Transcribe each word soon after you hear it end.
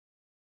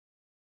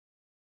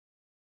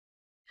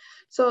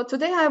So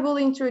today I will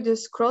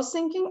introduce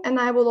cross-linking, and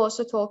I will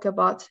also talk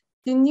about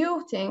the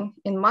new thing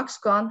in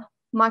MaxQuant,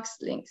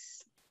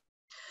 MaxLinks.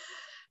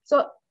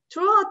 So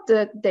throughout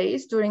the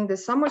days during the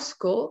summer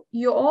school,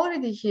 you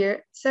already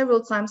hear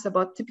several times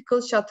about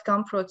typical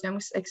shotgun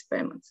proteomics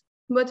experiments.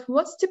 But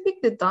what's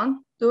typically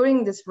done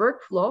during this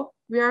workflow,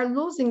 we are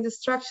losing the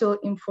structural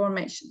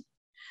information.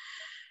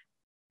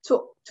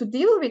 To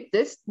deal with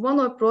this, one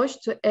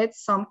approach to add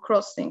some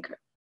cross-linker.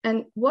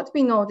 And what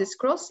we know, this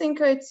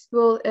cross-linker, it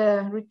will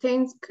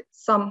retain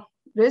some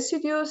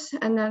residues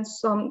and then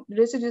some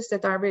residues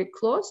that are very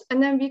close,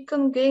 and then we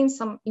can gain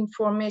some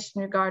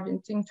information regarding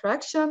the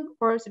interaction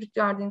or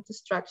regarding the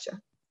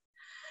structure.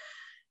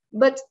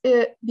 But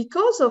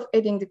because of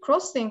adding the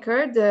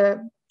cross-linker,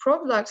 the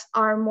products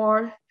are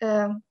more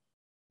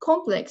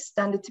complex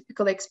than the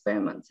typical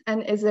experiment.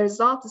 And as a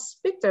result, the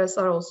spectra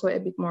are also a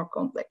bit more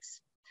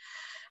complex.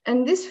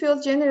 And this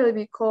field generally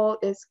we call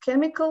is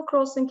chemical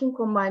cross-linking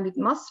combined with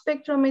mass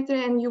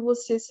spectrometry, and you will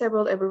see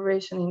several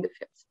abbreviations in the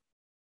field.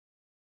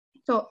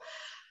 So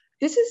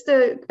this is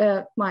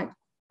the my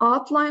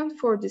outline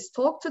for this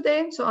talk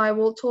today. So I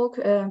will talk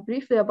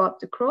briefly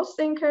about the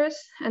cross-linkers,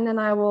 and then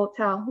I will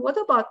tell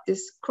what about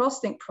these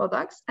cross-link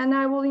products, and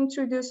I will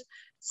introduce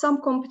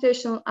some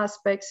computational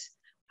aspects,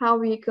 how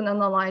we can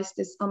analyze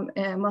this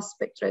mass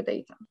spectra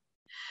data.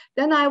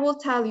 Then I will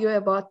tell you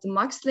about the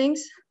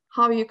MaxLinks,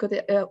 how you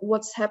could,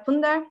 what's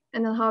happened there,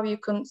 and then how you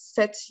can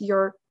set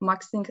your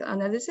MaxLink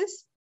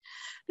analysis.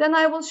 Then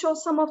I will show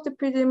some of the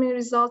preliminary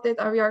results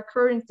that we are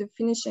currently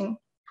finishing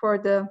for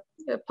the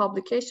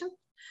publication.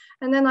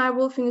 And then I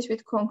will finish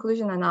with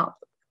conclusion and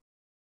outlook.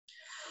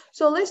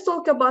 So let's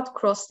talk about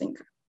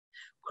cross-linker.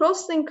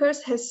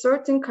 Cross-linkers has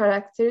certain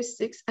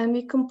characteristics, and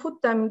we can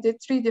put them into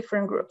 3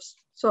 different groups.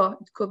 So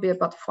it could be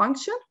about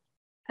function,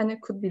 and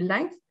it could be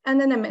length, and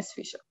then MS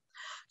feature.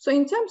 So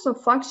in terms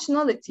of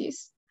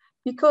functionalities,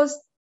 because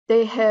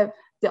they have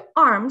the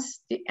arms,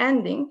 the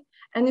ending,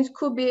 and it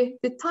could be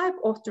the type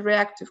of the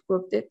reactive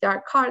group that they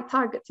are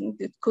targeting.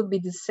 It could be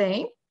the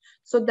same.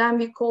 So then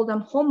we call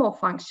them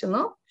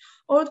homofunctional,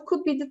 or it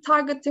could be the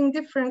targeting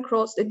different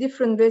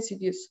different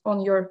residues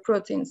on your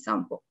protein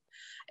sample.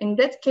 In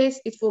that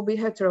case, it will be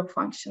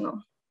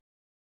heterofunctional.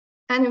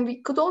 And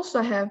we could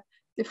also have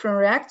different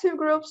reactive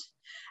groups,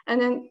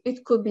 and then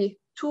it could be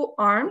 2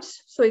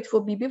 arms, so it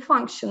will be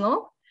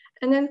bifunctional.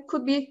 And then it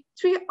could be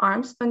 3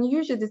 arms, and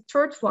usually the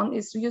 3rd one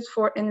is used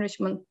for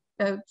enrichment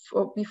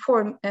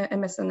before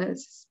MS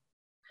analysis.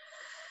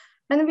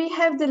 And we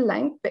have the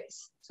length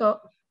base. So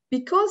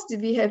because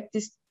we have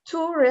these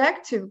 2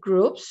 reactive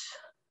groups,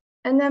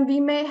 and then we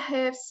may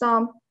have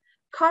some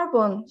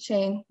carbon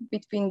chain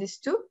between these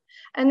 2,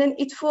 and then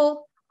it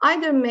will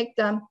either make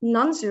them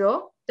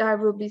non-zero, there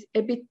will be a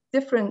bit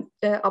different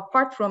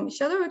apart from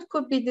each other. It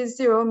could be the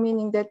 0,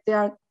 meaning that they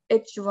are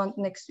adjuvant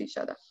next to each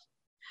other.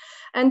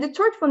 And the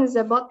 3rd one is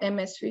about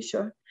MS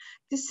feature.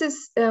 This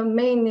is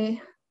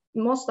mainly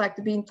most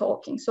likely been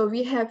talking. So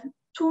we have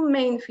 2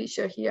 main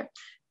features here.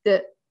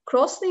 The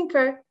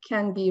cross-linker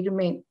can be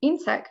remain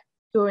intact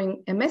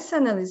during MS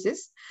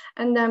analysis,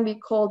 and then we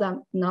call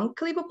them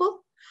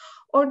non-cleavable,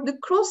 or the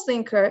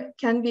cross-linker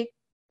can be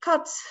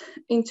cut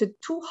into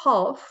 2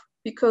 halves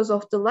because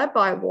of the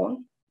labile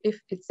bond. If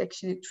it's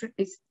actually true,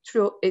 it's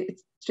true,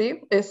 it's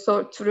 3, it's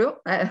so true.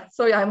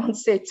 Sorry, I won't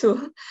say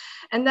 2.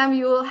 And then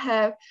we will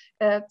have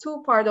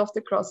 2 parts of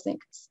the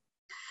cross-linkers.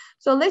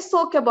 So let's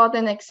talk about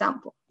an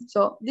example.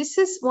 So this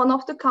is one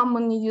of the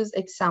commonly used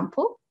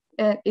example.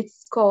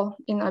 It's called,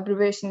 in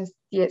abbreviation,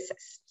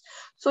 DSS.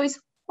 So it's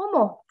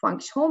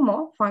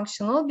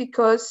homofunctional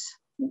because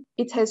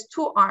it has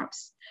 2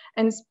 arms.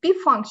 And it's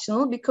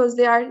bifunctional because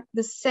they are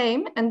the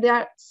same, and they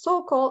are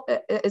so-called,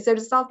 as a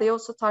result, they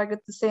also target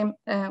the same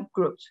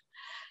groups.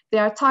 They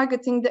are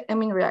targeting the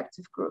amine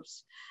reactive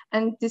groups.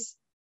 And these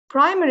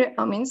primary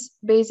amines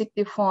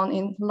basically found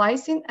in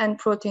lysine and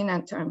protein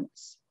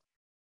N-terminus.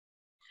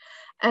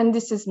 And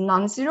this is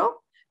non-zero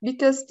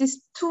because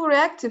these 2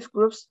 reactive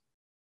groups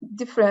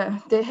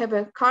different, they have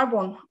a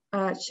carbon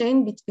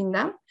chain between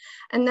them.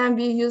 And then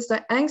we use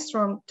the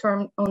angstrom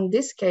term on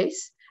this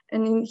case.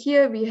 And in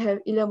here we have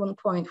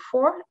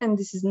 11.4, and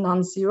this is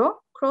non-zero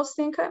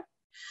cross-linker.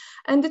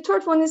 And the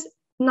 3rd one is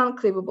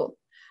non-cleavable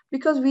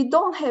because we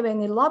don't have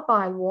any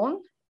labile bond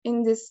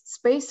in this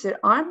spacer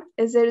arm.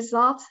 As a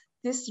result,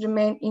 this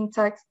remains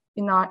intact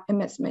in our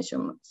MS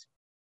measurements.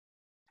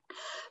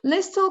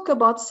 Let's talk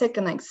about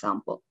second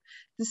example.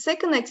 The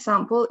second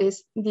example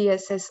is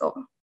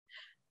DSSO.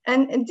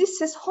 And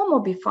this is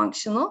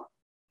homobifunctional,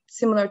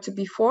 similar to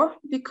before,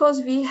 because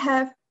we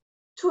have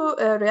 2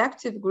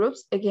 reactive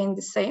groups, again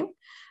the same.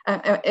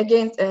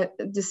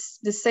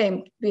 The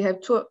same, we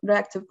have 2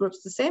 reactive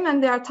groups the same,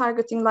 and they are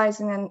targeting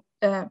lysine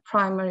and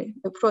primary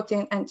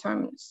protein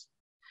N-terminus.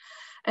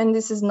 And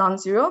this is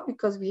non-zero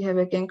because we have,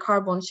 again,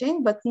 carbon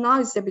chain, but now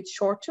it's a bit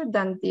shorter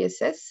than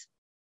DSS.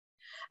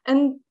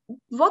 And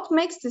what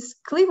makes this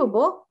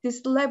cleavable,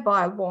 this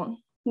labile bond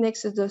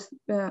next to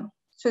the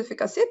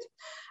sulfuric acid.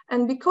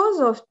 And because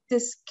of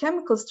this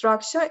chemical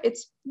structure,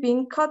 it's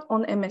being cut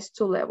on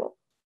MS2 level.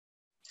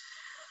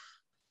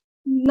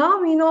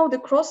 Now we know the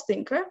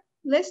crosslinker.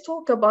 Let's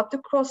talk about the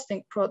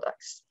crosslink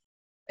products.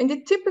 In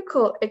the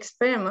typical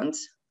experiment,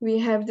 we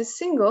have the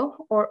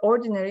single or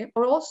ordinary,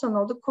 or also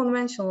known the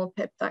conventional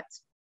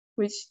peptides,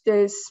 which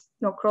there is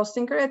no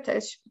crosslinker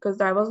attached because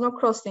there was no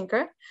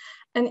crosslinker.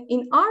 And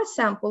in our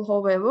sample,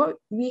 however,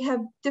 we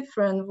have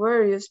different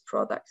various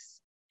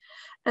products.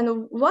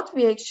 And what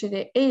we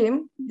actually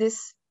aim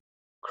this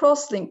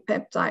crosslink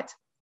peptide,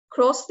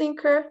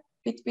 crosslinker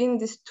between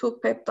these two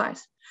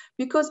peptides,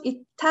 because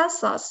it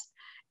tells us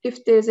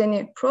if there's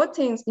any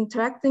proteins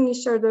interacting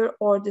each other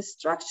or the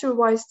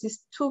structure-wise, these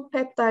two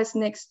peptides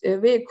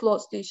very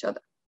close to each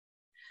other.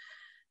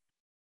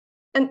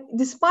 And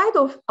despite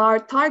of our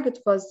target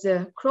was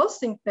the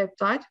crosslink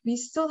peptide, we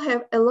still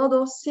have a lot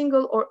of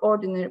single or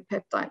ordinary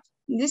peptide.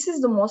 This is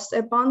the most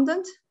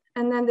abundant,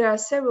 and then there are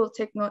several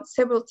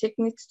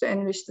techniques to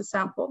enrich the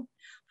sample.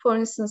 For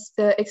instance,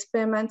 the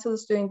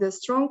experimentalists doing the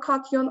strong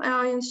cation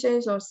ion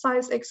change or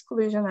size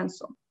exclusion and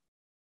so on.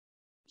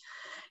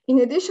 In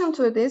addition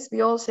to this,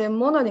 we also have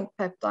monolink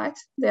peptides.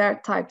 They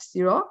are type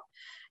 0.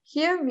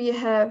 Here we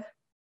have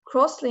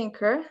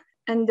crosslinker,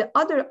 and the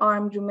other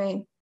arm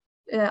remain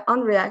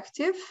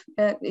unreactive,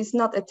 is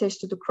not attached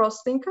to the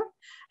crosslinker,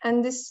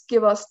 and this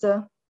gives us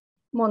the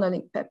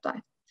monolink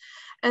peptide.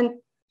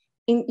 And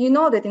you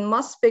know that in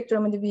mass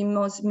spectrometry, we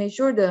must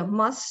measure the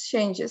mass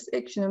changes,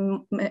 actually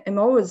M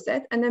over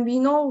Z, and then we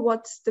know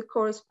what's the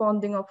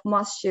corresponding of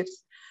mass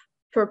shifts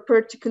per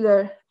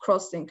particular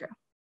crosslinker.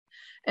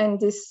 And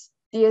this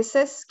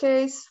DSS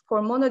case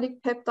for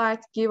monolink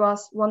peptide give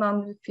us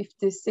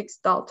 156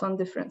 Dalton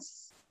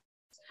differences.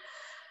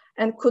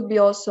 And could be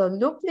also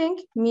loop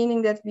link,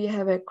 meaning that we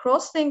have a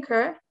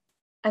crosslinker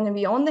and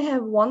we only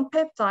have one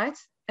peptide,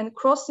 and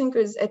crosslinker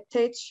is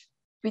attached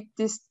with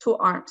these two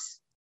arms.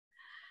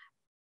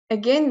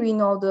 Again, we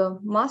know the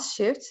mass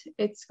shift,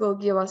 it will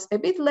give us a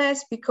bit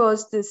less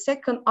because the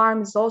second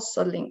arm is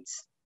also linked.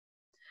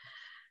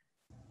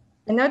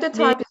 Another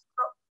type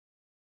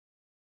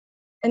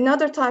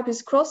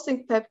is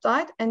crosslink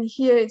peptide, and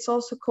here it's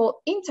also called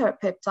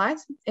interpeptide.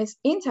 It's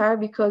inter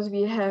because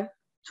we have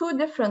two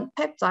different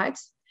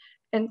peptides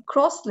and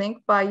crosslink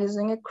by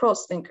using a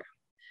crosslinker.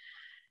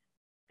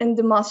 And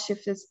the mass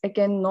shift is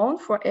again known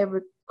for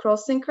every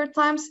crosslinker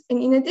times.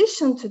 And in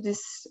addition to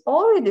this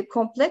already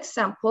complex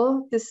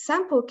sample, this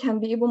sample can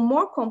be even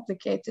more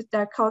complicated.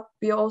 There could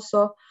be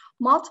also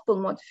multiple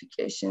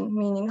modification,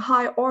 meaning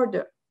high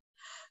order.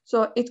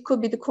 So it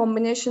could be the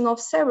combination of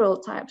several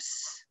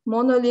types,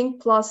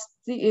 monolink plus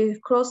the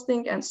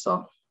crosslink and so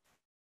on.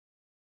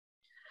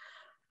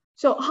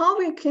 So how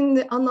we can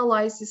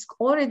analyze this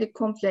already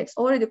complex,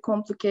 already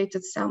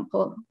complicated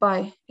sample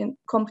by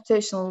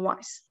computational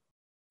wise?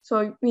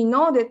 So we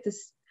know that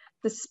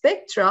the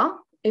spectra,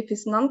 if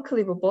it's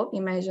non-cleavable,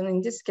 imagine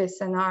in this case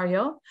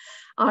scenario,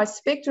 our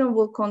spectrum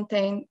will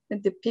contain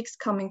the peaks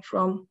coming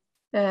from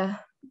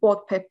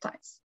both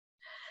peptides.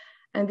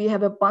 And we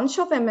have a bunch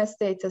of MS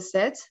data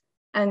sets,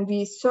 and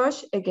we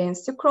search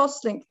against the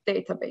crosslink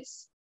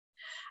database.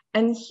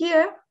 And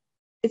here,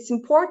 it's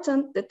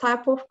important the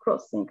type of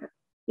crosslinker.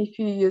 If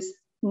you use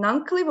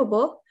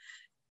non-cleavable,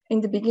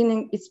 in the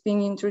beginning, it's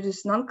being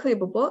introduced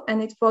non-cleavable,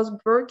 and it was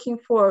working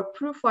for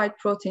purified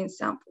protein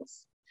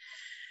samples.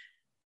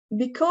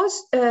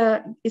 Because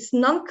it's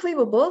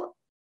non-cleavable,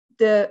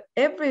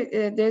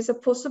 there's a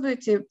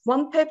possibility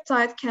one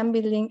peptide can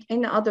be linked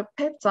in other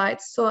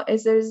peptides. So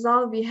as a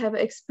result, we have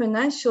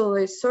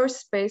exponential search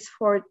space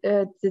for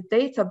the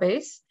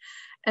database.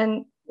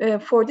 And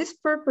for these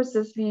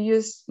purposes, we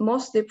use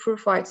mostly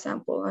purified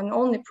sample and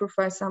only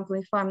purified sample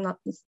if I'm not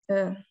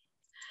mistaken.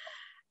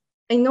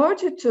 In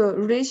order to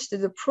reach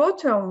the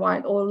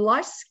protein-wide or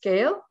large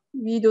scale,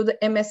 we do the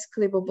MS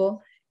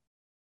cleavable.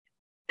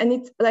 And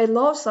it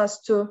allows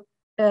us to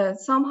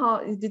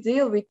somehow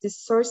deal with this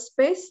search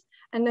space,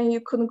 and then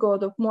you can go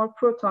to more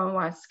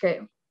protein-wide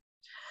scale.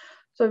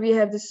 So we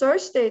have the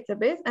search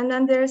database, and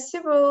then there are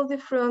several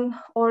different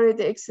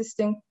already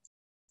existing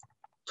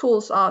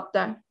tools out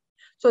there.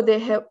 So they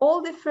have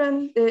all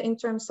different in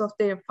terms of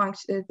their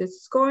function, the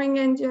scoring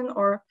engine,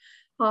 or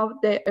how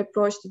they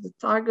approach to the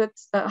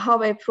targets, how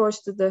they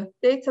approach to the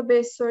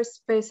database search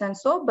space and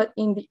so. But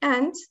in the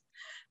end,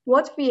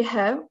 what we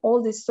have,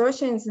 all these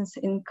search engines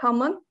in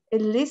common, a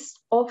list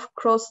of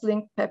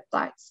cross-linked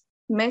peptides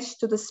matched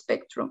to the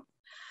spectrum.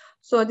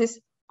 So this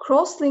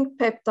cross-linked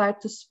peptide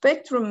to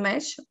spectrum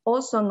match,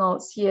 also known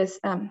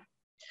CSM.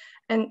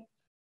 And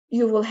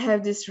you will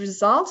have this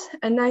result.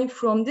 And then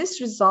from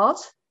this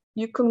result,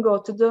 you can go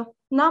to the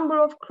number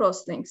of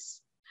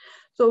cross-links.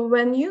 So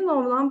when you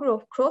know number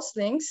of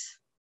cross-links,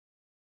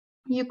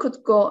 you could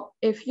go,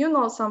 if you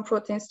know some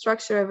protein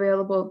structure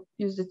available,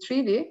 use the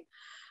 3D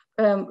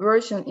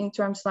version in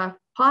terms of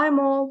pi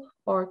mole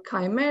or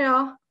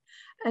chimera,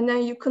 and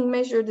then you can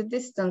measure the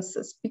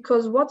distances,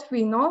 because what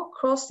we know,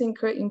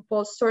 crosslinker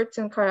impose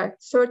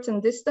certain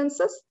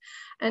distances,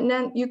 and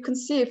then you can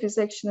see if it's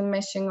actually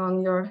meshing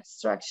on your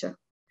structure.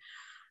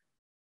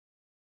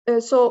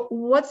 So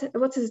what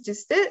is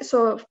this?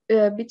 So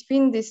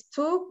between these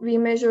two, we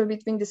measure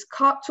between these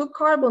two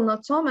carbon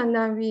atom, and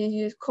then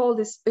we call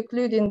this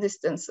Euclidean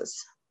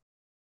distances.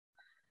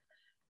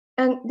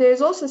 And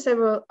there's also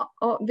several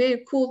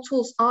very cool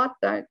tools out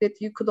there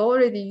that you could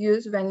already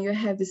use when you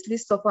have this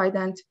list of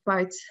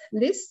identified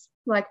lists,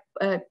 like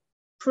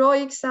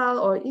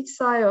ProXL or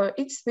XI or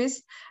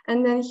XVIS.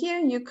 And then here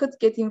you could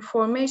get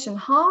information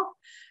how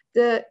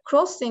the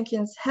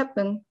cross-linkings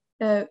happen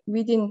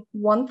within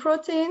one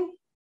protein.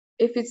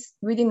 If it's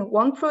within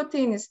one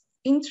protein, it's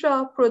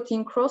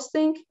intra-protein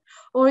cross-link,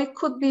 or it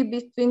could be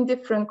between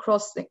different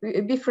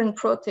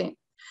protein.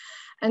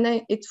 And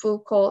then it will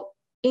call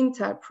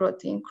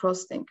inter-protein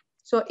cross-link.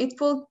 So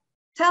it will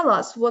tell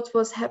us what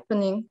was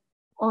happening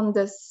on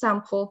the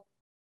sample,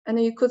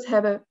 and you could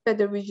have a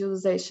better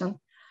visualization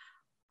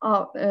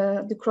of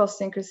the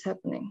cross-linkers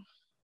happening.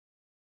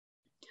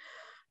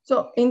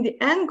 So in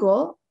the end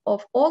goal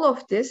of all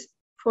of this,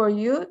 for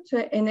you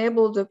to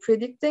enable the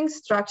predicting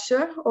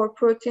structure or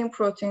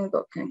protein-protein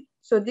docking.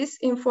 So this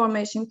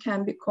information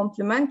can be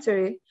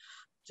complementary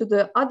to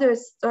the other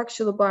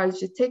structural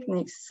biology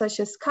techniques such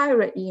as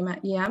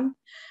Chiral-EM,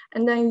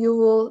 and then you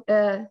will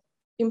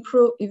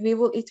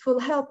it will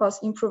help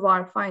us improve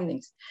our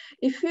findings.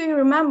 If you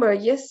remember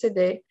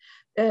yesterday,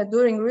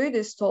 during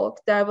Rudy's talk,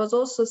 there was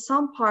also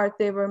some part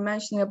they were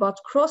mentioning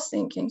about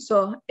cross-linking.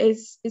 So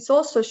it's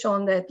also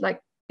shown that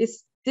like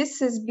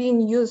this is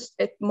being used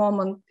at the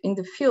moment in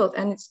the field,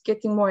 and it's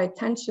getting more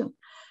attention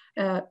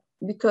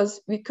because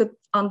we could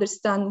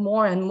understand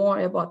more and more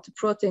about the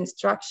protein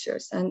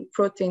structures and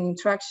protein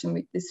interaction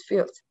with this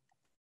field.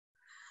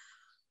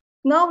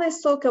 Now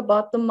let's talk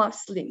about the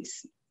mass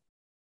links.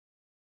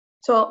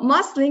 So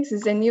mass links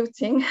is a new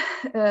thing.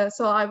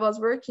 So I was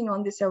working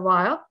on this a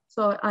while.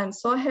 So I'm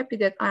so happy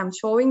that I'm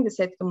showing this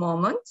at the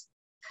moment.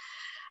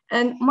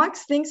 And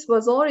mass links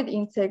was already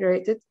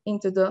integrated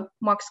into the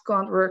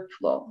MQSS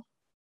workflow.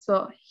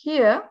 So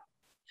here,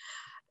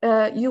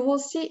 you will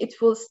see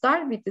it will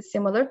start with a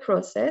similar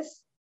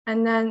process,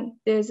 and then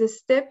there's a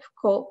step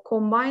called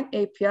Combine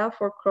API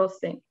for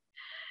Crosslink.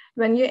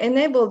 When you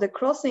enable the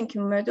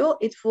cross-linking module,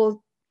 it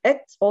will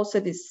add also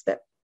this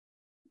step.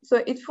 So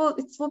it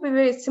will be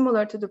very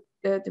similar to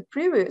the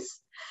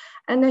previous.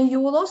 And then you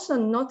will also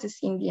notice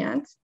in the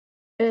end,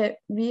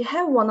 we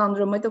have one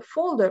Andromeda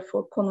folder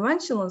for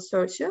conventional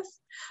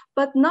searches,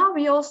 but now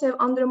we also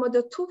have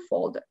Andromeda 2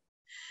 folder.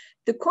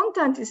 The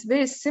content is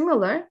very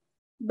similar,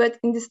 but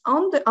in this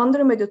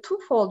Andromeda 2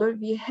 folder,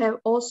 we have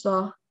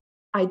also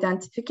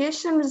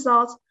identification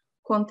results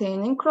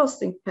containing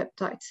cross-link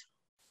peptides.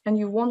 And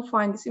you won't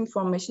find this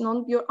information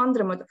on your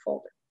Andromeda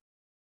folder.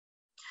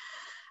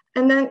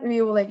 And then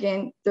we will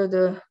again do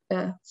the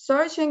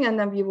searching, and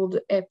then we will do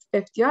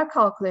FDR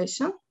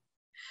calculation.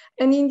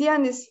 And in the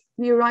end,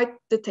 we write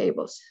the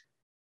tables.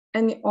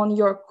 And on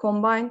your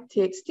combined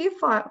TXT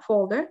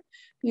folder,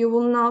 you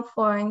will now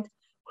find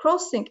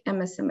cross-link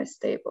MSMS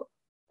table.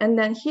 And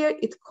then here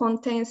it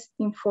contains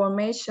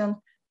information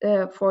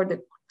for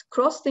the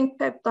cross-link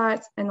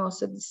peptides and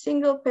also the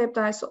single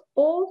peptides. So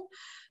all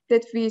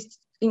that we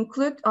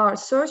include our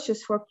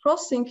searches for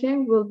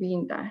cross-linking will be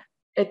in there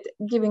at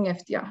giving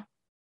FDR.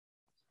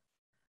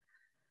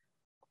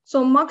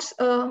 So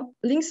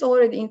links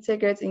already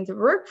integrated in the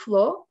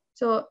workflow.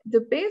 So the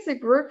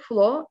basic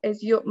workflow,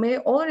 as you may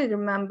already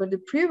remember the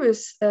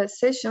previous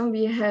session,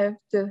 we have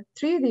the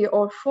 3D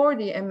or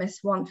 4D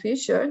MS1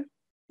 feature.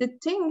 The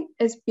thing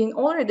has been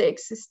already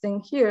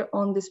existing here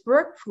on this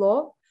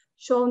workflow,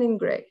 shown in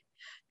gray.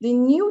 The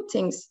new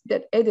things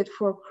that added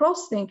for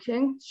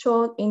cross-linking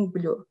shown in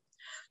blue.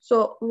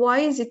 So why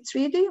is it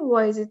 3D?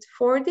 Why is it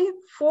 4D?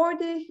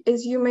 4D,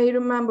 as you may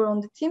remember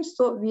on the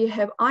TeamStop, we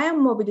have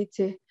ion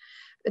mobility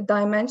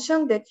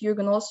dimension that you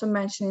can also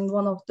mention in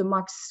one of the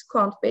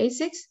MQSS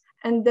basics.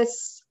 And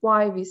that's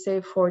why we say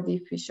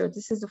 4D feature.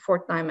 This is the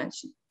fourth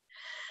dimension.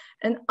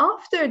 And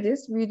after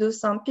this, we do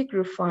some peak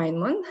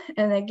refinement.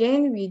 And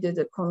again, we do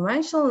the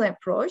conventional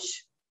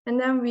approach. And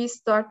then we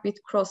start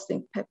with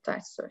cross-link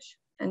peptide search.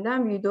 And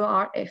then we do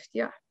our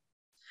FDR.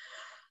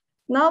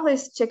 Now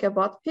let's check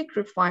about peak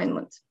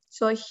refinement.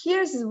 So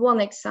here's one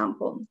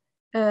example.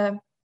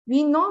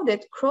 We know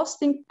that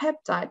cross-link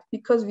peptide,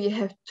 because we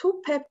have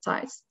two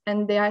peptides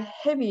and they are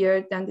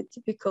heavier than the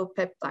typical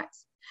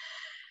peptides.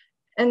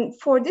 And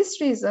for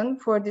this reason,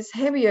 for these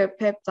heavier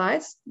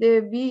peptides,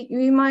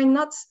 we might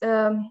not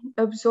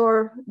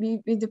absorb,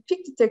 the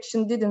peak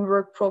detection didn't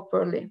work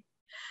properly.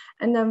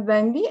 And then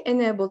when we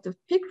enable the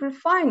peak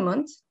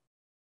refinement,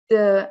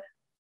 the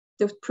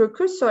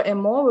precursor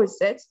MOver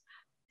sets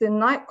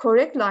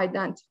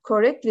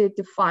correctly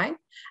defined,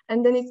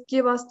 and then it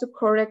gives us the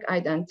correct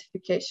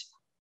identification.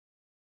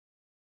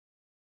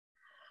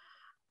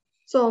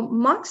 So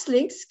MUX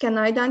links can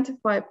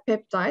identify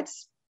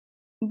peptides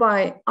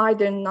by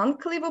either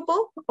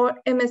non-cleavable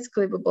or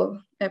MS-cleavable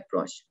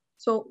approach.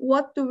 So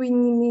what do we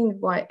mean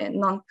by a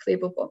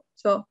non-cleavable?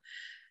 So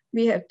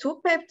we have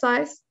two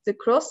peptides, the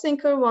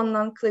cross-linker one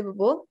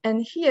non-cleavable,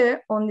 and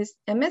here on this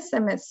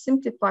MSMS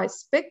simplified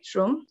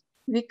spectrum,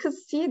 we could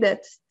see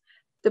that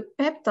the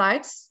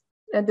peptides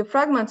the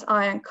fragment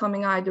ion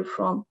coming either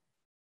from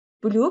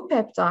blue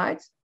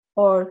peptide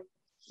or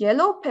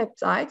yellow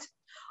peptide,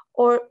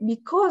 or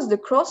because the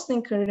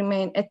cross-linker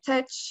remain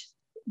attached,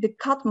 the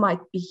cut might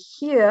be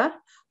here.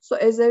 So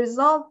as a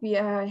result, we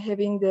are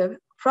having the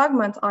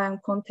fragment ion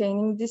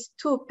containing these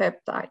two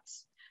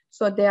peptides.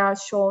 So they are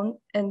shown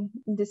in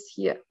this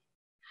here.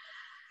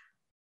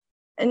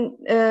 And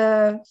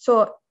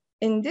so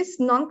in this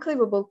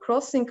non-cleavable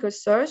cross-linker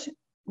search,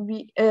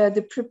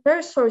 the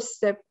prepare source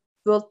step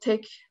will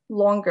take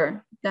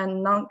longer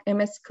than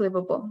non-MS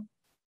cleavable.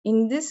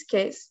 In this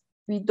case,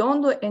 we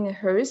don't do any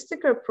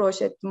heuristic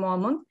approach at the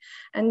moment,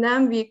 and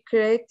then we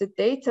create the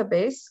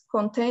database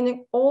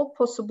containing all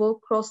possible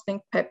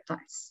cross-link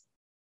peptides.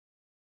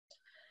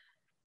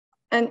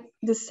 And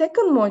the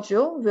second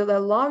module will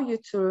allow you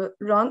to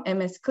run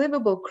MS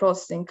cleavable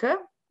cross-linker.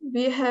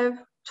 We have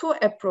two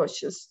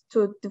approaches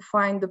to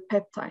define the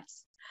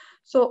peptides.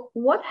 So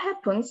what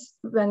happens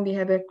when we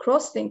have a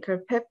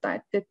cross-linker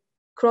peptide? The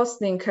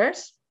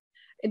cross-linkers,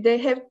 they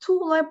have two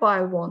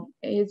labile one,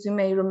 as you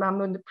may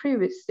remember in the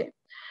previously.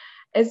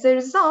 As a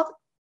result,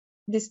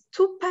 these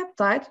two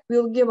peptides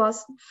will give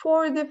us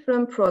 4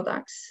 different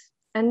products,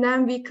 and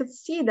then we could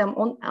see them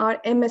on our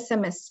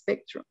MSMS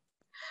spectrum.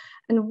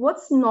 And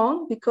what's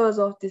known because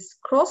of this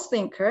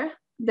cross-linker,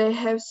 they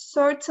have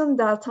certain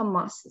delta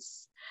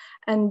masses.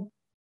 And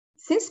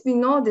since we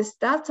know this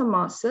delta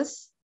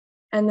masses,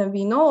 and then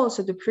we know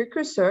also the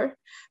precursor,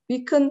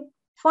 we can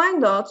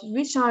find out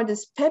which are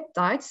these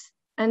peptides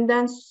and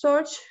then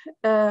search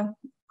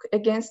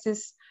against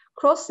these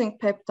cross-link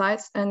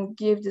peptides and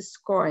give the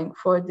scoring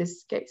for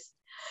this case.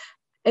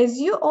 As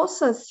you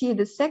also see,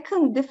 the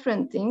second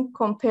different thing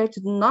compared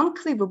to the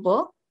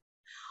non-cleavable,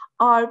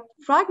 our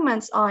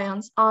fragments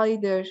ions are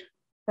either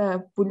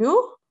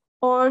blue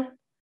or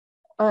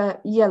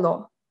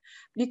yellow,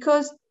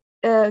 because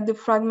the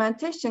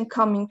fragmentation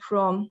coming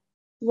from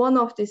one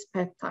of these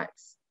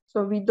peptides.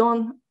 So we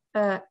don't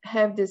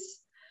have this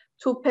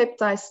two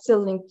peptides still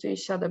linked to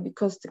each other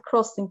because the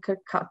cross-linker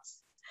cuts.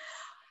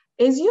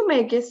 As you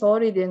may guess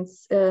already,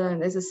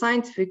 as a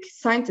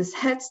scientist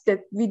heads, that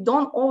we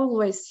don't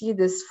always see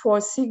this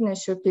 4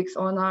 signature peaks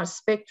on our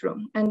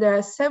spectrum. And there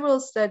are several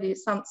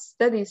studies, some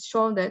studies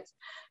show that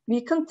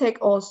we can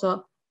take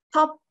also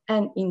top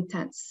and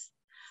intense.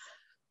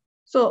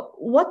 So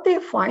what they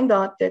find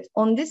out that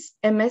on this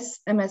MS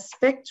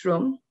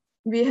spectrum,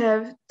 we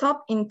have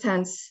top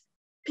intense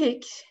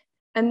peak.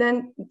 And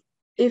then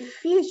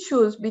if we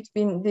choose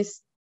between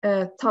this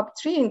top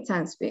 3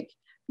 intense peak,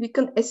 we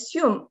can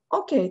assume,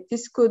 okay,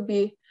 this could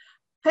be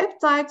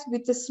peptide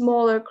with a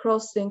smaller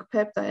cross-link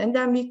peptide. And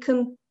then we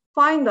can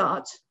find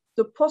out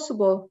the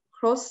possible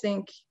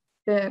cross-link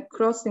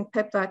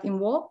peptide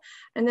involved,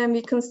 and then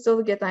we can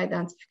still get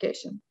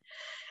identification.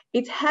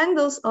 It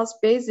handles us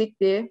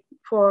basically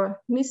for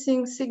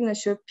missing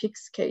signature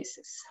peaks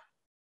cases.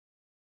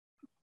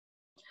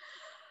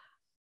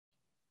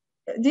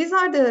 These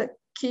are the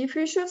key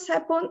features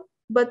happen,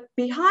 but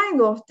behind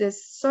of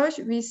this search,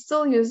 we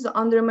still use the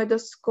Andromeda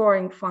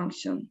scoring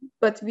function,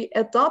 but we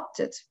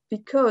adopt it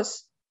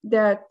because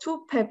there are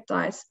 2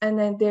 peptides and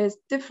then there's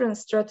different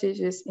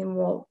strategies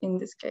involved in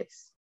this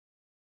case.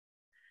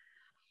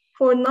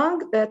 For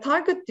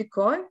target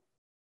decoy,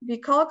 we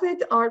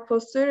calculate our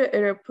posterior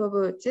error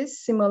probabilities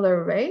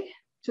similar way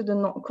to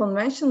the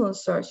conventional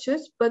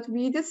searches, but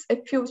we did a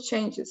few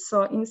changes.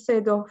 So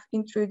instead of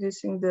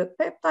introducing the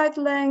peptide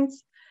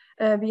length,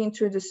 we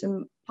introduce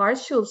a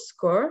partial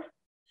score.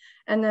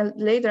 And then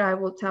later I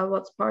will tell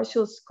what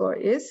partial score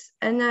is.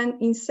 And then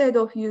instead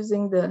of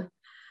using the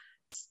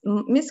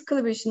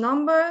miscleavage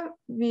number,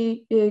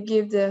 we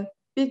give the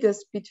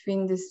biggest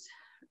between these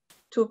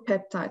 2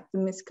 peptides, the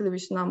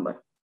miscleavage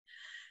number.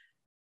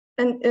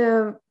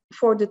 And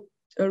for the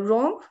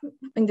wrong,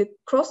 in the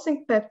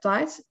cross-link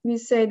peptides, we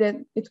say that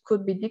it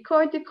could be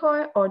decoy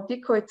or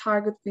decoy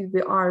target will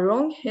be our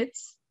wrong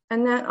hits.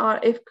 And then our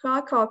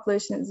FQR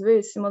calculation is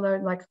very similar,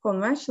 like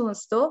conventional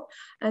still.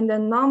 And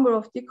then number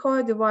of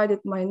decoy divided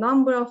by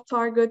number of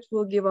target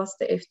will give us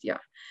the FDR.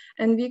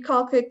 And we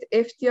calculate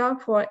the FDR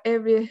for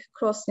every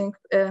cross-link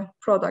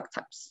product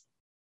types.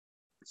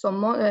 So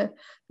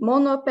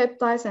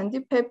monopeptides and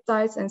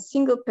dipeptides and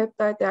single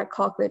peptide, they are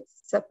calculated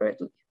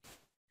separately.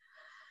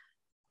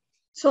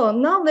 So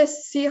now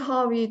let's see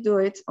how we do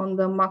it on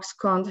the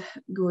Max-Quant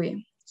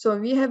GUI. So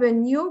we have a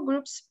new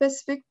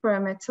group-specific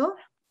parameter.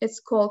 It's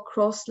called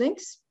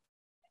crosslinks.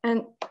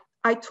 And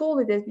I told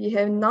you that we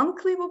have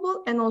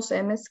non-cleavable and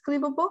also MS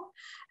cleavable.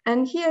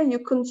 And here you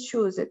can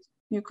choose it.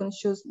 You can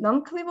choose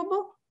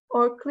non-cleavable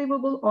or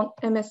cleavable on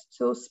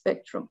MS2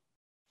 spectrum.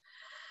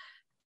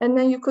 And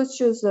then you could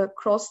choose a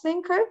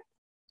crosslinker.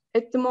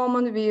 At the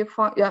moment, we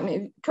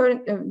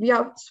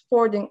are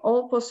supporting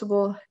all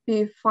possible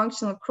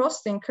functional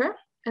crosslinker,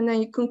 and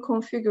then you can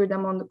configure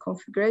them on the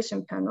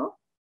configuration panel.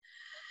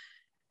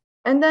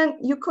 And then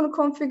you can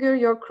configure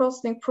your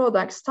crosslink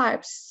products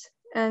types.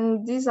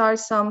 And these are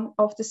some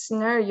of the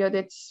scenario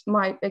that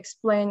might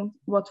explain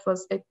what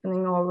was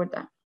happening over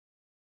there.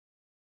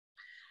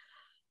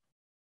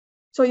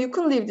 So you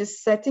can leave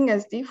this setting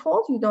as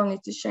default. You don't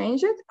need to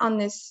change it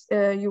unless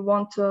you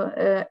want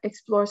to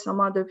explore some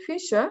other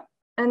feature.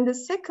 And the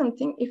second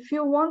thing, if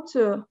you want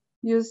to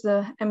use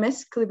the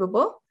MS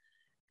clippable,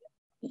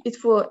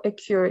 it will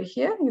occur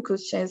here. You could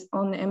change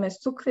on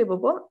MS2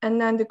 clippable, and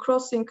then the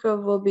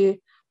cross-linker will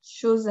be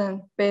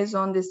chosen based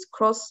on this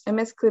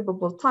MS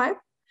clippable type.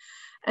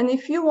 And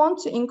if you want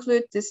to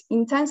include this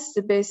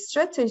intensity-based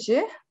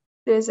strategy,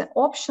 there's an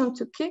option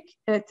to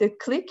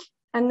click,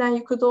 and then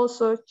you could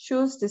also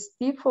choose this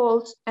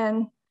default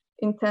and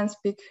intense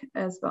peak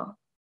as well.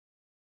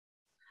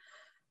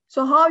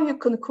 So how you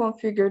can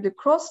configure the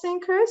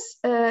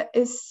crosslinkers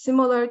is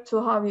similar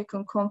to how you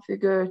can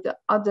configure the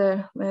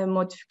other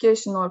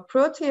modification or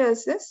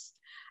proteases.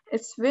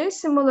 It's very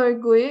similar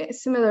GUI,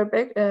 similar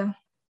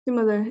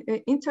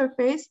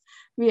interface.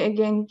 We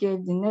again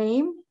gave the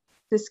name,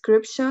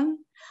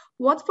 description.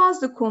 What was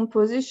the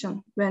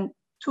composition when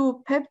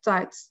two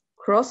peptides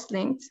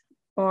cross-linked,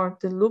 or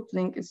the loop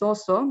link is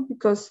also,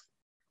 because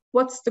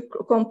what's the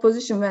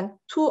composition when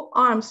two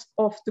arms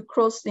of the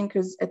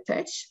cross-linkers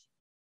attach?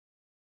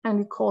 And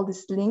we call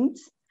this linked.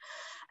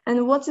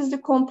 And what is the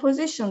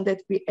composition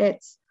that we add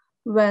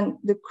when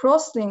the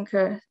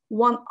cross-linker,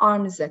 one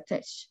arm is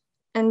attached?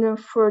 And then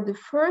for the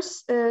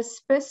first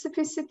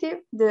specificity,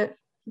 the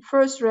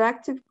first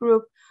reactive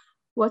group,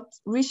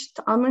 which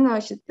amino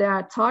acid they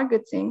are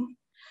targeting,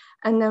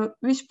 and then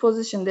which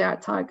position they are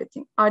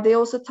targeting. Are they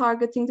also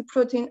targeting the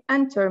protein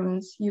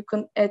N-terminus? You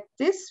can add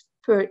this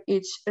per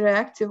each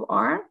reactive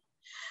arm.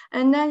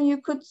 And then you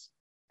could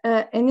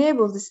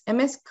enable this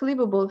MS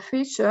clippable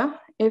feature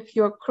if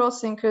your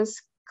cross-linker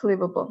is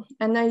clippable.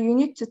 And then you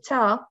need to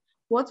tell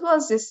what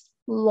was this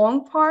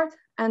long part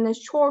and the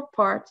short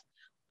part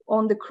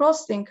on the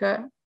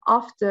cross-linker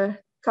after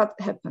cut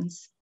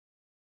happens.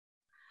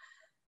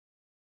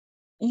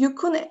 You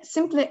can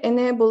simply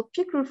enable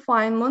peak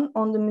refinement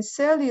on the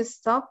miscellaneous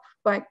stop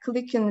by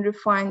clicking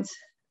refined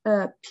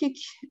peak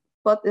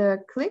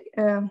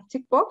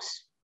tick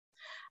box.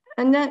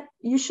 And then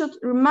you should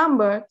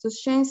remember to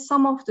change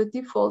some of the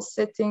default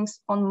settings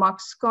on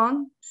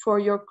MaxCon for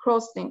your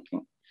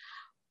cross-linking.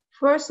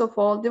 First of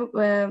all,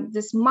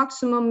 this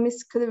maximum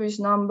miscleavage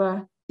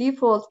number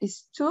default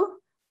is 2,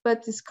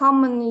 but is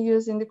commonly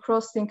used in the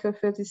cross-linker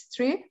field is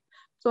 3.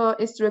 So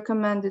it's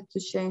recommended to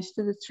change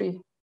to the 3.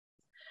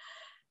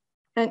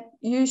 And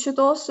you should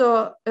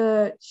also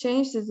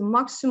change this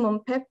maximum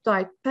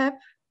peptide PEP,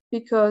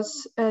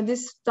 because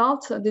this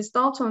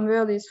Dalton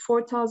value is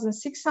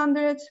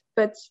 4,600,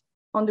 but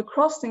on the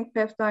cross-link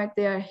peptide,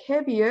 they are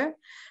heavier,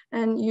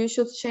 and you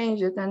should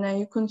change it. And then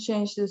you can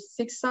change the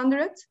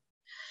 600.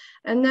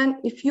 And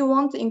then if you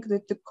want to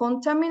include the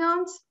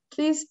contaminants,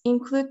 please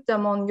include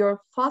them on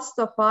your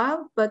FASTA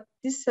file, but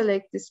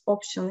deselect this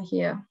option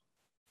here.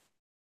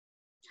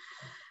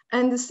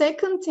 And the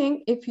second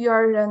thing, if you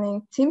are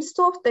running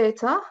timsTOF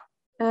data,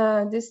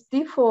 this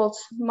default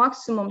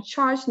maximum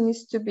charge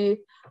needs to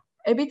be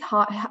a bit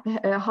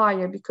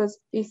higher, because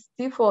its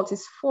default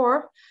is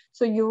 4,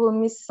 so you will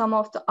miss some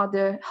of the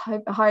other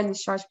highly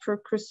charged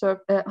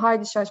precursor,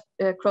 highly charged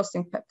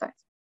cross-link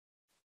peptides.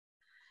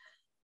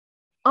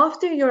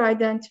 After your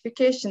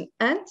identification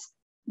ends,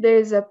 there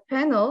is a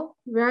panel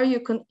where you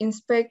can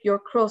inspect your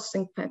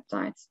cross-link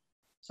peptides.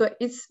 So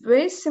it's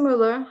very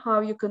similar how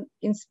you can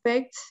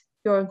inspect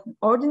your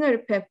ordinary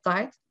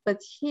peptide, but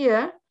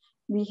here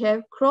we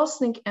have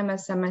cross-link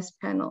MSMS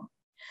panel.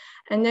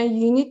 And then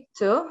you need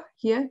to,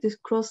 here, this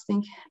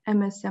cross-link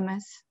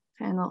MSMS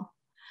panel.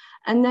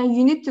 And then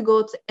you need to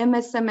go to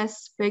MSMS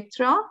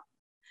spectra.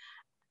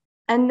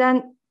 And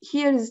then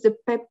here is the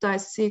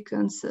peptide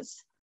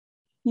sequences.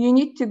 You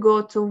need to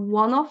go to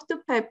one of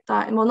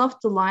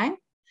the line.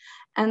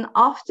 And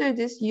after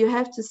this, you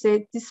have to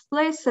say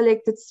display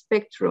selected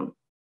spectrum.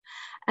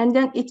 And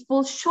then it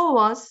will show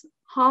us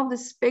how the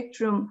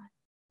spectrum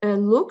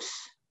looks.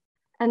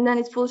 And then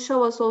it will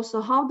show us also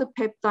how the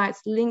peptides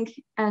link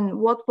and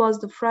what was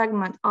the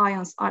fragment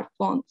ions are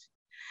found.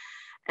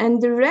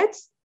 And the red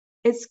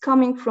is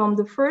coming from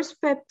the first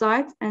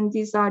peptide, and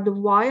these are the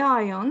Y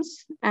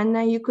ions. And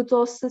then you could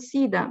also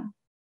see them.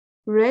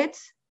 Red,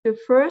 the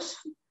first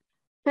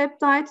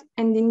peptide,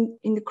 and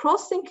in the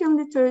cross-linking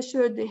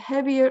literature, the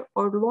heavier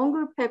or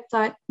longer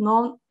peptide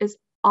known as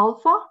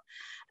alpha.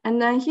 And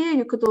then here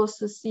you could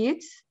also see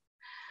it.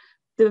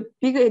 The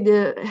bigger,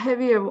 the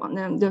heavier one,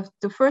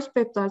 the first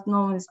peptide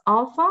known as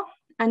alpha,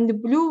 and the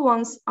blue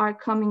ones are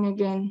coming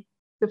again.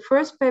 The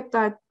first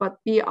peptide, but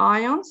B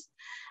ions.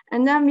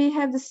 And then we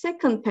have the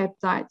second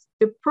peptide,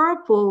 the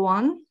purple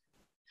one.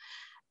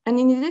 And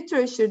in the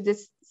literature,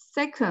 this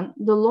second,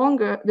 the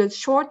longer, the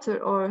shorter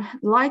or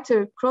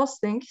lighter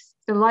cross-links,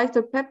 the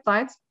lighter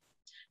peptides,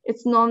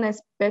 it's known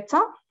as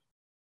beta.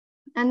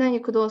 And then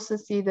you could also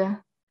see the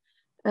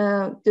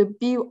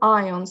B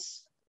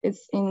ions,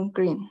 it's in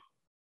green.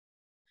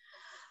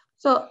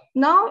 So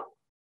now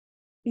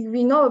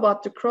we know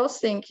about the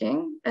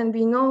cross-linking, and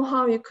we know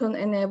how you can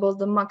enable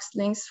the max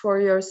links for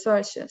your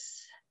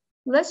searches.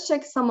 Let's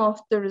check some of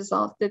the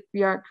results that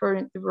we are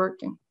currently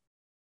working.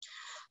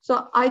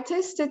 So I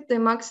tested the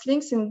max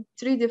links in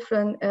 3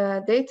 different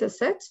data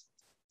sets.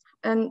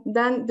 And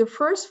then the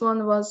first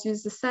one was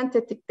use the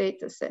synthetic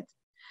data set.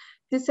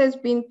 This has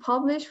been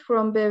published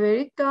from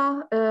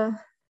Beverica,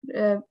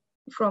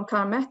 from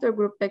Carmehter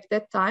group back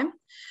that time.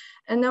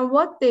 And then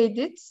what they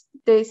did,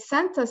 they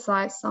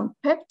synthesized some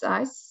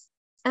peptides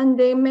and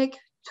they make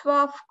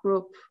 12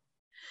 group.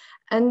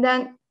 And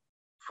then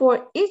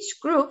for each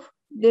group,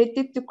 they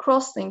did the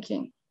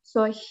cross-linking.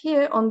 So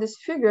here on this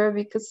figure,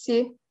 we could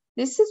see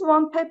this is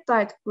one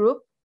peptide group.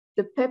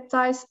 The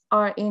peptides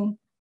are in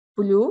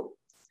blue.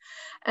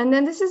 And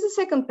then this is the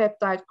second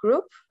peptide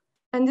group.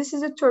 And this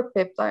is the third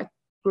peptide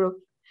group.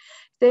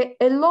 They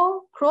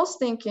allow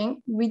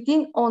cross-linking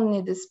within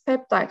only this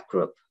peptide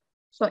group.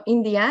 So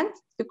in the end,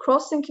 the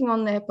cross-linking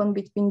only happened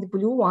between the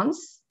blue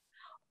ones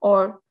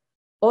or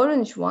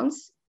orange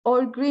ones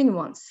or green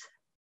ones.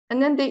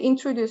 And then they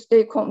introduced,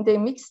 they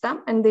mix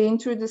them and they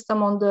introduce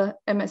them on the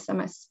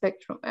MSMS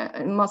spectrum,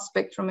 mass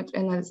spectrometry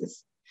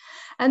analysis.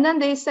 And then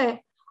they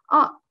say,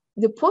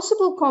 the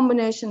possible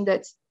combination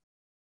that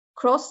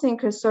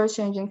cross-linker search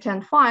engine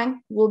can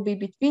find will be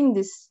between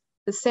the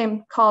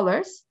same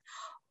colors,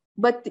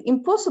 but the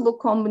impossible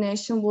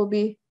combination will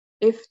be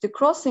if the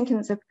cross-linking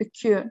is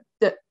occur,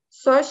 the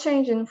search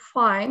engine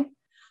find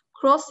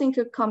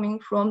cross-linker coming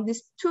from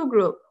these 2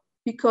 groups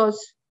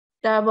because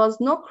there was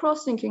no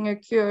cross-linking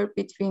occur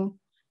between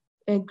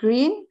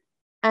green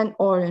and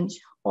orange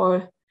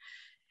or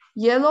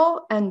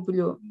yellow and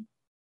blue.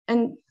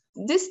 And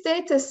this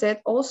data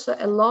set also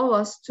allows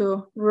us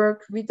to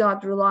work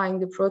without relying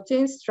the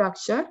protein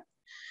structure.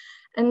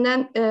 And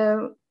then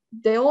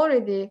they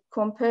already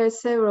compare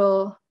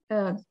several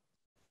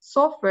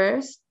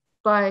softwares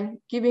by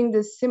giving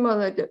the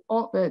similar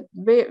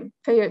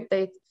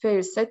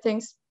fair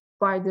settings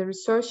by the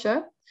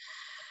researcher.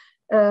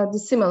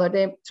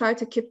 They try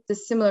to keep the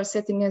similar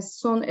setting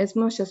as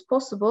much as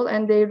possible,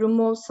 and they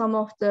remove some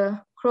of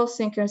the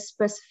cross-linker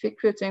specific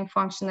filtering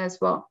function as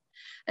well.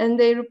 And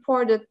they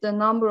reported the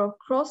number of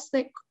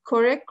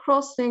correct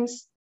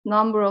crosslinks,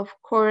 number of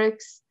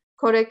correct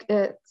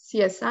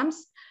CSMs,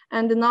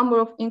 and the number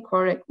of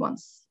incorrect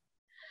ones.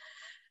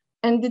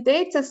 And the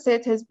data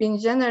set has been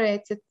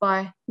generated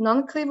by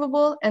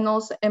non-cleavable and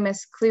also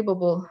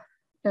MS-cleavable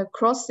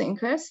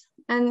cross-linkers.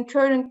 And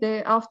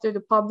currently, after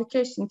the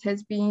publication, it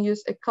has been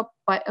used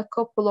by a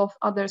couple of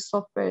other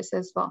softwares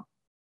as well.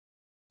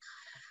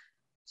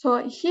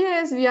 So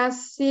here we are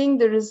seeing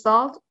the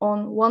result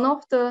on one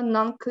of the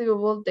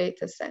non-cleavable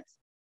data sets.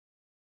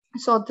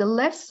 So the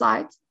left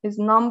side is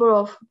number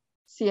of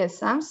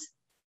CSMs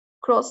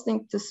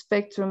cross-linked to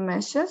spectrum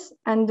meshes,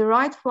 and the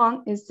right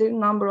one is the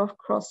number of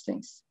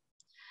cross-links.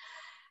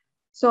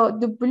 So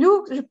the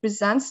blue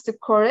represents the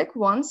correct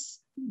ones,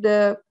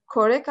 the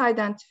correct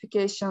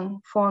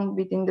identification found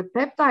within the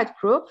peptide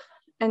group,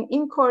 and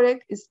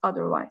incorrect is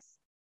otherwise.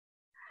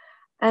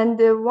 And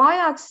the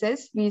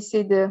y-axis, we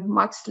see the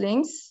max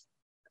links,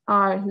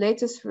 our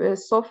latest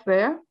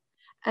software.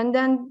 And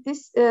then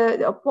this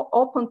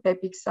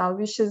OpenPepixel,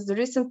 which is the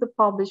recently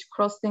published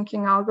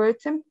cross-linking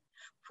algorithm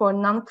for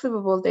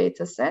non-cleavable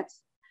data sets.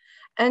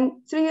 And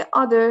 3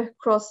 other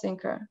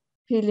cross-linker,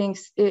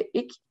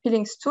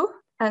 P-Links2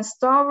 and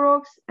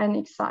Stavrox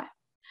and XI.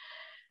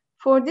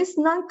 For this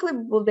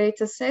non-cleavable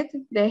data set,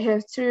 they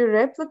have 3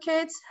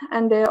 replicates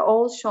and they are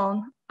all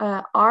shown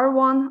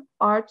R1,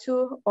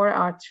 R2, or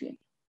R3.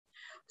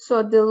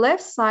 So the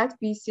left side,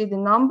 we see the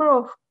number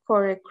of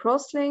correct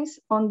crosslinks.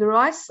 On the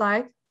right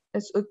side,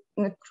 is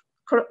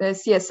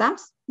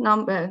CSMs.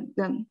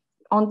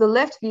 On the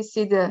left, we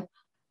see the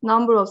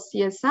number of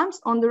CSMs.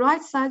 On the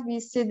right side,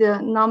 we see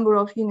the number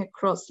of unique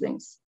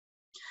crosslinks.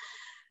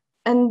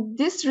 And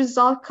this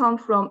result comes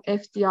from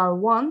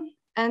FDR1.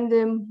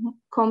 And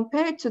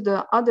compared to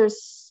the other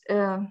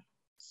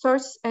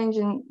search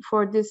engine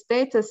for this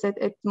data set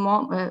at the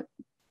moment,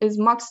 is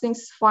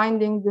MaxLinks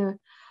finding the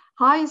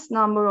highest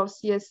number of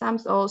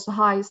CSMs, also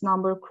highest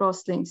number of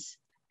crosslinks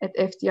at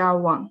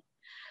FDR1.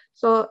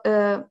 So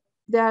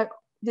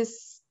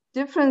these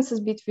differences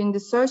between the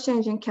search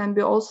engine can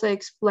be also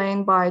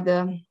explained by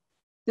the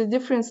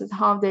differences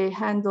how they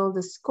handle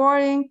the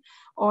scoring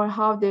or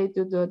how they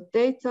do the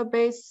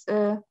database,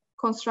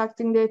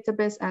 constructing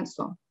database and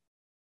so on.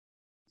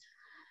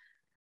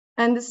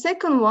 And the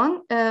second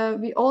one,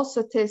 we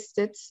also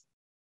tested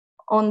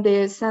on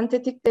the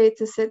synthetic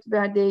data set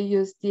where they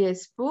use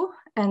DSPO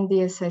and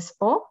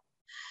DSSO.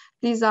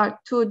 These are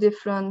 2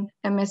 different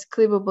MS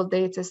cleavable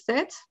data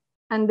sets,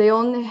 and they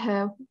only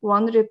have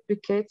 1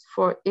 replicate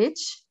for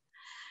each.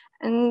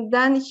 And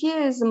then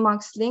here is the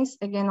max links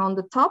again on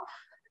the top.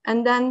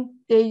 And then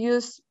they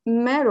use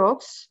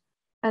Merox,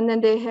 and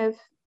then they have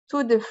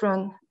 2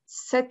 different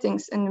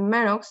settings in the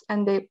Merox,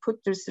 and they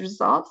put this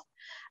result.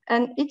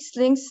 And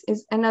X-Links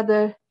is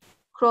another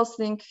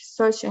cross-link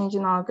search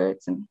engine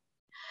algorithm.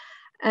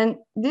 And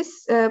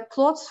this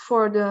plots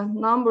for the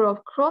number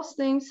of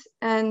cross-links,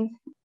 and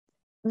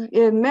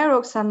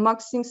Merox and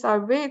MaxLinks are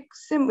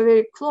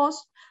very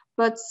close,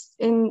 but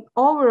in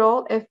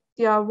overall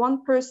FDR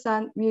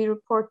 1%, we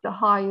report the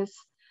highest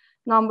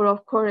number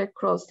of correct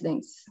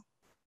cross-links.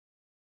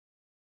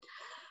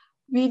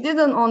 we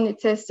didn't only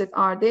tested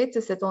our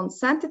data set on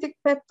synthetic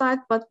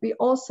peptide, but we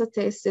also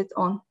tested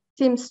on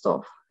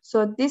timsTOF.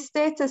 So this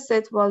data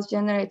set was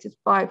generated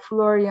by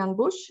Florian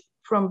Busch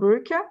from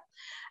Brücke,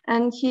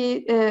 and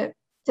he ran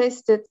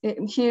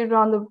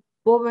the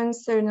bovine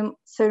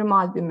serum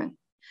albumin.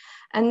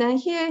 And then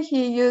here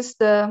he used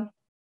the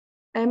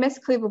MS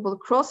cleavable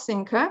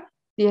cross-linker,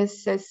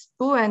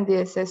 DSS2 and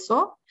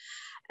DSSO.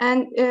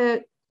 And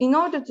in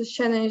order to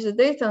challenge the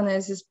data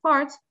analysis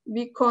part,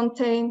 we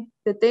contain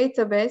the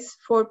database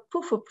for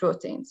PUFU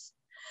proteins.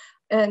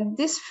 And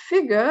this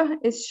figure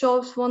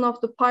shows one of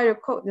the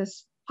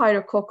Pyrococcus.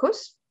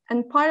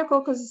 And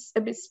Pyrococcus is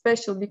a bit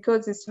special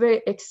because it's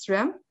very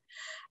extreme.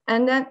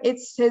 And then it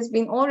has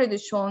been already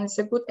shown it's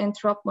a good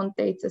entrapment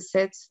data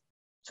set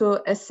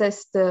to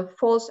assess the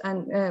false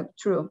and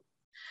true.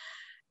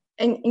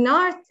 And in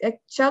our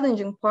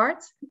challenging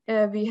part,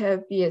 we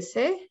have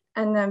BSA,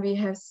 and then we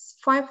have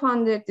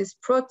 500 this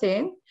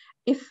protein.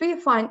 If we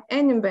find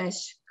any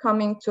mesh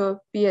coming to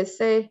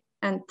BSA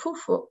and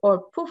PUFU,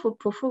 or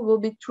PUFU will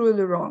be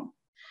truly wrong.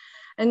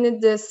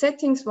 And the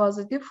settings was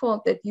the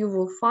default that you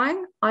will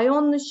find. I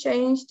only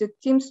changed the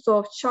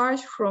timsTOF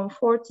charge from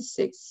 4 to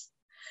 6.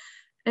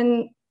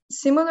 And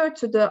similar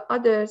to the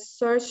other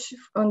search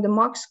on the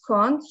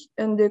MaxQuant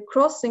and the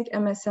crosslink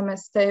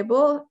MSMS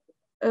table,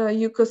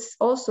 you could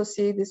also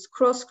see this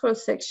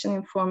cross-section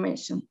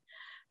information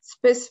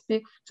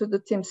specific to the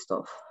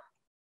timsTOF.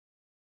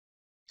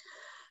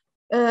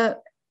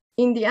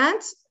 In the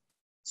end,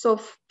 so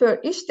per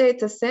each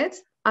data set,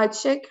 I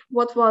check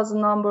what was the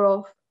number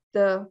of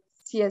the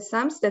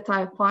CSMs that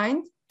I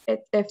find at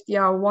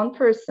FDR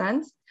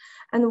 1%,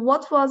 and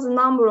what was the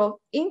number of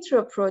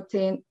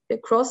intraprotein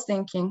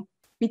cross-linking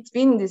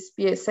between this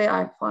BSA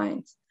I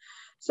find.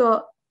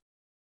 So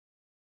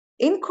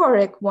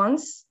incorrect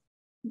ones,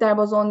 there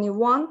was only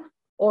 1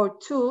 or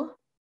 2,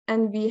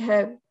 and we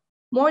have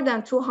more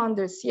than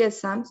 200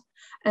 CSMs,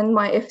 and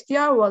my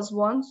FDR was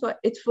 1, so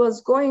it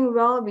was going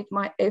well with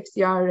my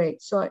FDR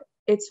rate. So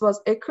it was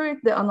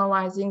accurately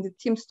analyzing the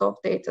timsTOF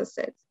data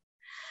set.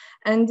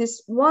 And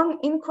this 1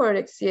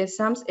 incorrect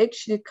CSMs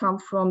actually come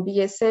from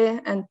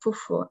BSA and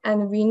PUFU,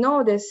 and we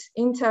know this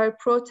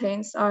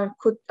interproteins are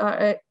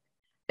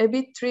a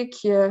bit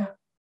trickier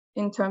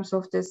in terms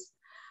of this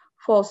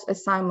false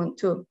assignment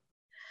too.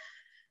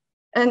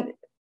 And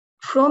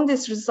from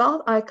this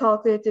result, I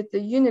calculated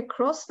the unique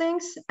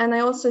crosslinks, and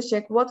I also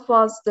checked what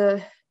was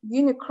the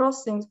unique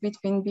crosslinks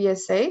between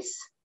BSAs.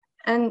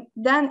 And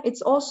then it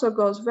also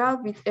goes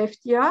well with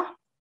FDR.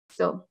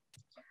 So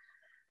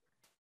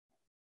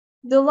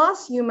the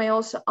last, you may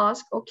also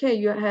ask, okay,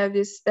 you have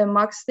this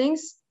max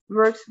links,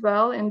 works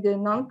well in the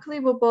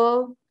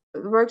non-cleavable,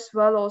 works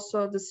well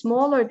also the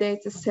smaller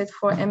data set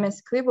for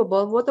MS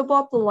cleavable. What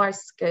about the large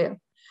scale?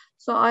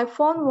 So I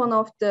found one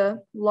of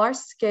the large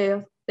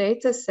scale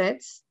data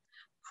sets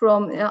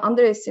from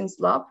Andreesen's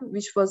lab,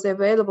 which was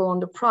available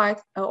on the Pride.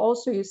 I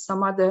also used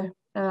some other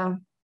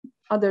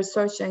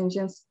search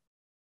engines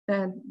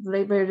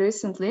very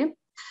recently.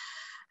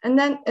 And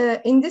then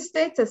in this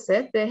data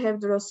set, they have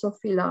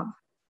Drosophila.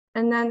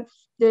 And then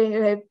they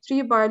have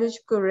 3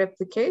 biological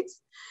replicates,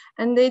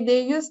 and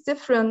they use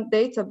different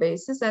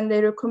databases, and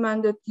they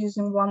recommended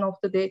using one of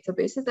the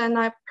databases. And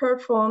I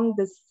performed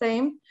the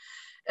same,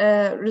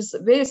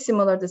 very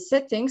similar the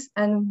settings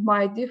and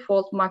my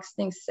default max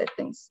link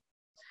settings.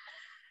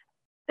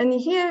 And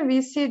here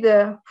we see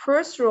the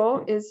first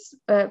row is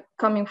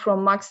coming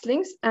from max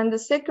links, and the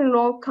second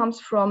row comes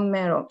from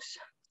Merox.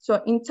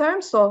 So in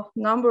terms of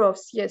number of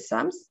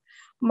CSMs,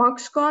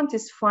 MaxQuant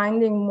is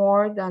finding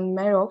more than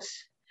Merox.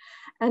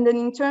 And then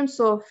in terms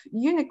of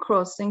unique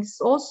crosslinks,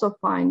 it's also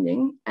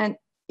finding, and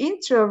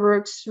intra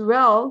works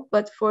well,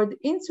 but for the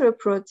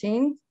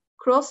intraprotein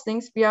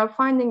crosslinks, we are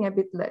finding a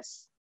bit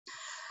less.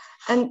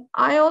 And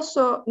I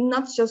also,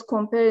 not just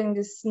comparing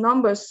these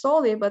numbers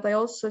solely, but I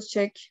also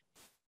check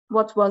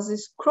what was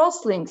this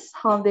crosslinks,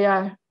 how they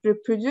are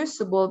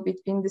reproducible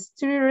between these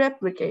 3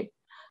 replicates,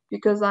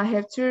 because I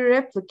have 3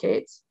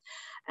 replicates.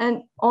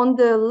 And on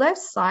the left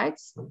side,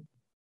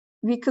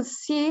 we could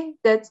see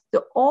that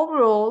the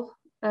overall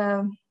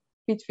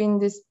between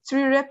these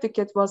 3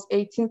 replicates was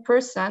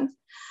 18%,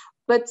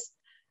 but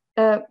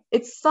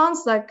it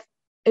sounds like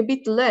a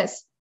bit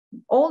less.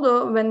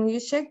 Although when you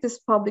check this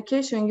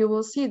publication, you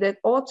will see that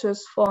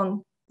authors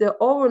found the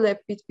overlap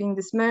between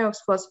this Merox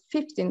was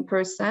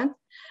 15%,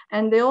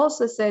 and they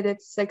also say that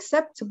it's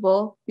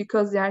acceptable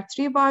because there are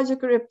 3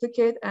 biological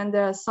replicate and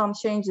there are some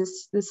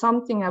changes, there's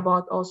something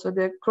about also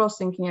the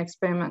cross-linking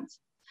experiment.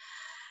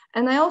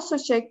 And I also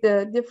checked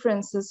the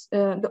differences,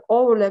 the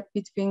overlap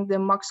between the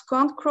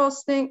MaxQuant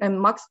crosslink and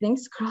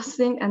MaxLinks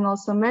crosslink and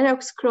also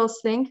Merox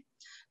crosslink.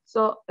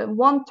 So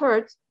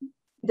 1/3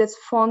 that's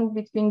found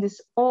between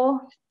these all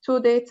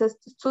 2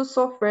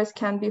 softwares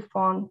can be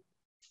found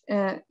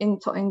in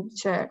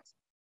shared.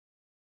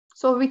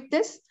 So with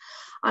this,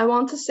 I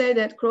want to say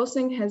that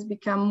crosslink has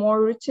become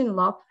more routine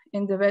lab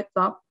in the wet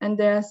lab, and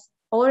there's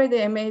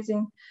already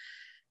amazing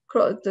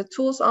the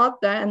tools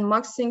out there, and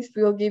MaxLinks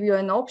will give you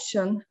an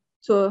option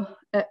to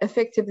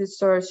effectively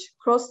search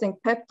crosslink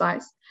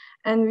peptides.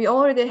 And we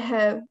already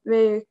have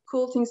very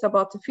cool things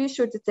about the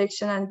feature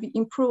detection, and we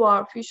improve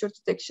our feature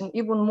detection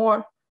even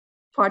more,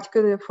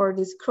 particularly for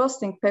these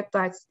cross-link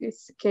peptides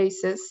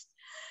cases.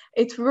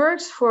 It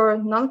works for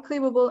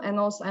non-cleavable and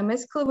also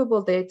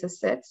MS-cleavable data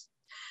sets.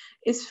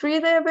 It's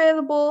freely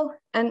available,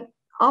 and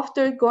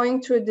after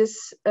going through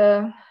this,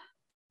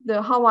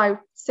 how I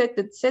set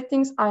the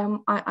settings, I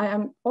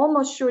am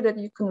almost sure that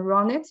you can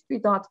run it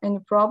without any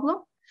problem.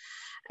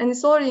 And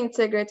it's already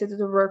integrated to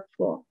the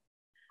workflow.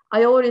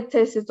 I already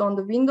tested on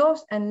the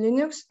Windows and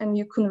Linux, and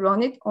you can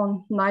run it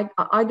on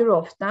either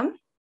of them.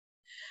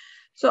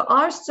 So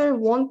our story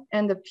won't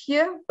end up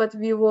here, but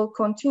we will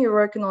continue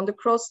working on the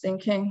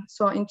cross-linking.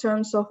 So in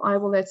terms of, I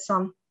will add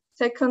some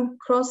second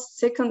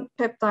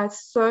peptide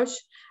search,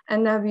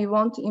 and then we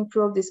want to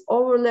improve this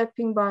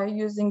overlapping by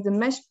using the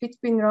mesh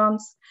between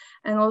runs,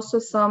 and also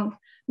some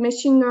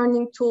machine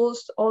learning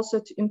tools also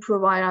to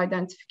improve our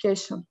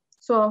identification.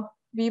 So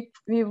we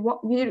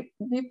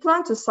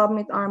plan to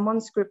submit our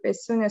manuscript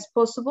as soon as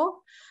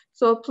possible.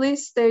 So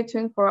please stay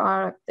tuned for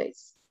our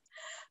updates.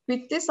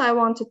 With this, I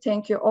want to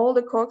thank you all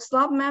the Cox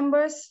Lab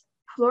members,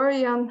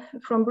 Florian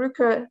from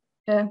Bruker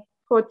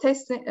for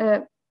testing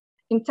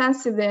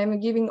intensively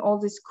and giving all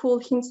these cool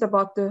hints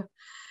about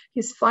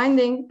his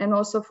finding, and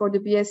also for the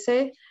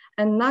BSA,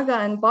 and Naga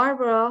and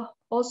Barbara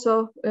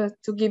also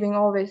to giving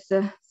always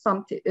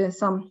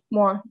some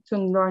more to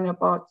learn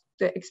about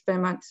the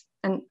experiments,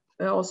 and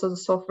also the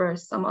software,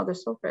 some other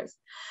softwares.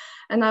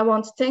 And I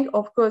want to thank,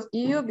 of course,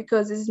 EU,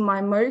 because this is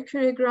my Marie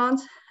Curie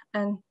grant,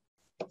 and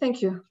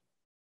thank you.